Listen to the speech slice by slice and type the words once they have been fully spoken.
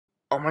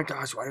Oh my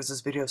gosh, why does this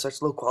video have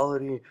such low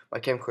quality? My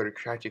camcorder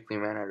tragically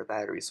ran out of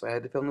battery, so I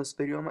had to film this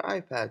video on my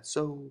iPad,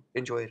 so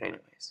enjoy it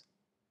anyways.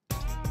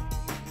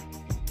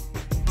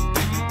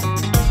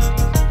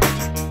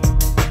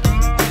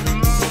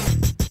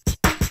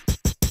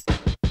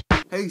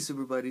 Hey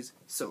super buddies,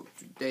 so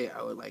today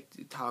I would like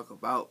to talk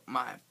about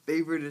my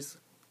favorite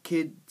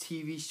kid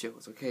TV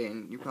shows, okay?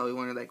 And you're probably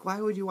wondering, like, why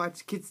would you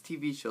watch kids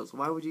TV shows?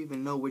 Why would you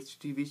even know which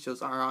TV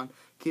shows are on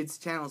kids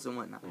channels and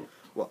whatnot?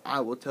 Well, I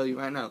will tell you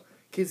right now,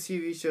 kids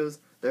TV shows,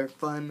 they're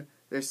fun,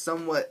 they're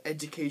somewhat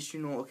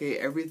educational, okay?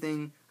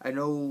 Everything I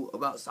know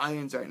about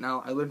science right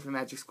now, I learned from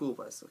Magic School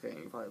Bus, okay? And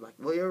you're probably like,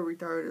 well, you're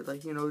retarded,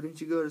 like,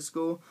 didn't you go to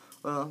school?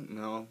 Well,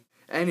 no.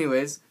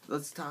 Anyways,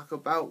 let's talk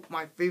about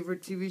my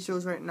favorite TV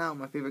shows right now,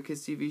 my favorite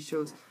kids TV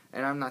shows,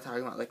 and I'm not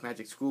talking about like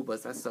Magic School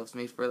Bus. That stuff's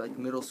made for like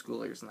middle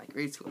schoolers and like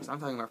grade schoolers. I'm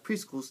talking about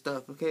preschool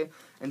stuff, okay?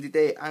 And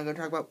today I'm gonna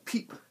talk about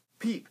Peep.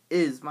 Peep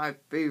is my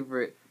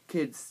favorite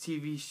kids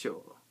TV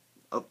show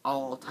of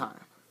all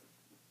time.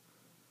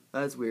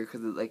 That's weird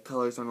because the like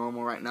colors are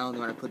normal right now, and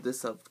then when I put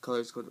this up, the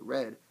colors go to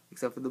red,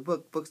 except for the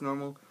book. Book's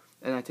normal,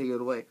 and I take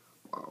it away.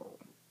 Wow,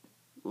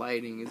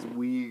 lighting is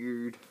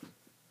weird.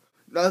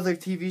 The other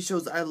TV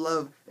shows I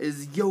love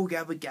is Yo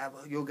Gabba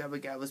Gabba. Yo Gabba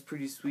Gabba is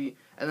pretty sweet.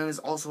 And then there's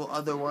also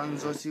other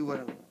ones. Let's see what.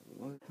 Have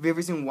you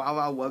ever seen Wow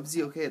Wow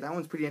Wubsy? Okay, that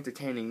one's pretty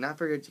entertaining. Not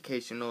very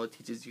educational. It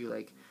teaches you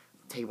like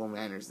table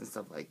manners and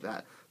stuff like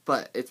that.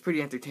 But it's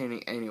pretty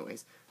entertaining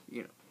anyways.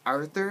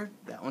 Arthur,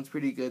 that one's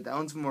pretty good. That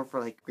one's more for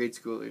like grade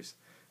schoolers.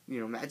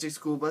 Magic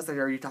School Bus, I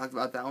already talked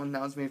about that one.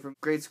 That one's made from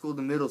grade school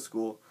to middle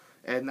school.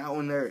 And that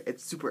one there,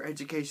 it's super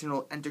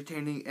educational,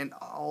 entertaining, and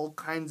all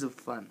kinds of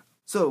fun.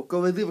 So,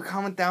 go and leave a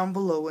comment down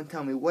below and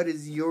tell me what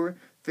is your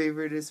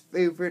favorite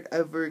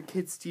ever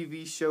kids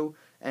TV show.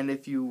 And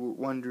if you were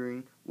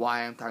wondering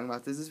why I'm talking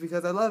about this, is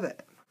because I love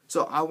it.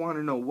 So, I want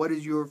to know what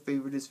is your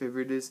favorite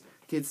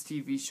kids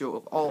TV show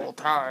of all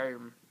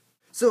time.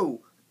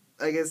 So,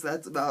 I guess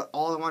that's about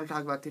all I want to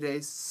talk about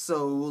today.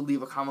 So,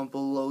 leave a comment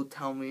below.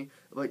 Tell me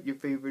what your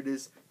favorite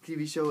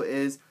TV show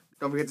is.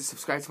 Don't forget to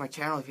subscribe to my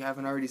channel if you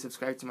haven't already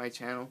subscribed to my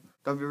channel.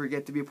 Don't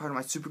forget to be a part of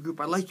my super group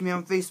by liking me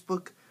on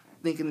Facebook.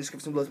 Link in the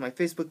description below to my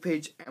Facebook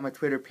page and my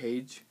Twitter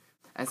page.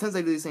 And since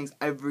I do these things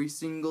every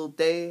single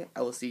day,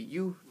 I will see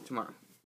you tomorrow.